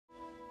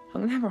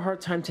I'm gonna have a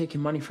hard time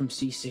taking money from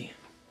Cece.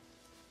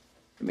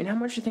 I mean, how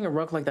much do you think a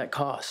rug like that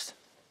cost?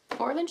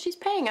 More than she's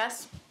paying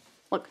us.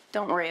 Look,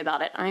 don't worry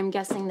about it. I'm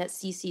guessing that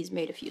Cece's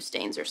made a few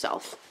stains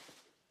herself.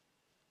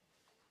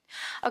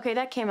 Okay,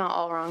 that came out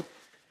all wrong.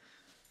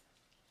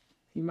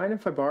 You mind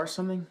if I borrow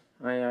something?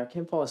 I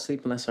can't fall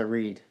asleep unless I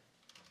read.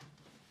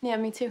 Yeah,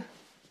 me too.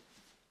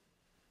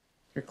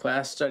 Your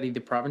class studied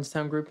the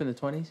Provincetown group in the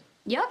 20s?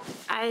 Yep,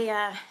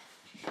 I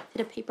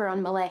did a paper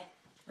on Malay.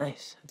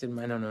 Nice. I did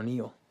mine on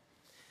O'Neill.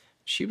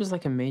 She was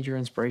like a major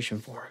inspiration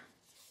for him.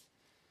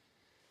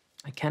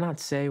 I cannot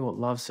say what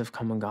loves have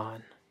come and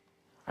gone.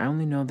 I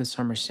only know the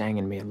summer sang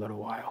in me a little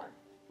while.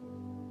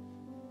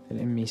 That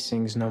in me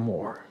sings no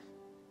more.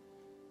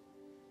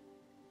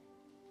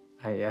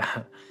 I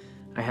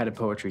had a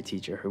poetry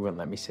teacher who wouldn't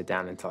let me sit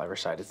down until I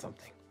recited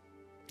something.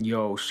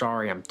 Yo,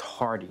 sorry, I'm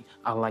tardy.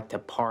 I like to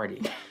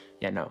party.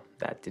 Yeah, no,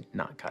 that did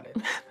not cut it.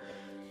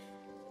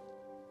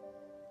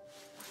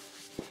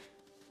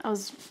 It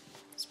was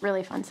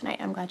really fun tonight.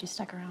 I'm glad you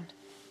stuck around.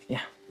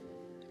 Yeah,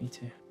 me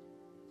too.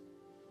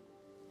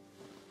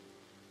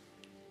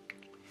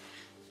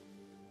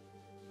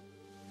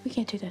 We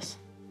can't do this.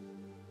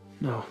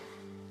 No.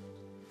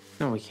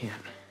 No, we can't.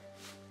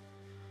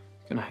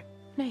 Good night.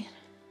 Night.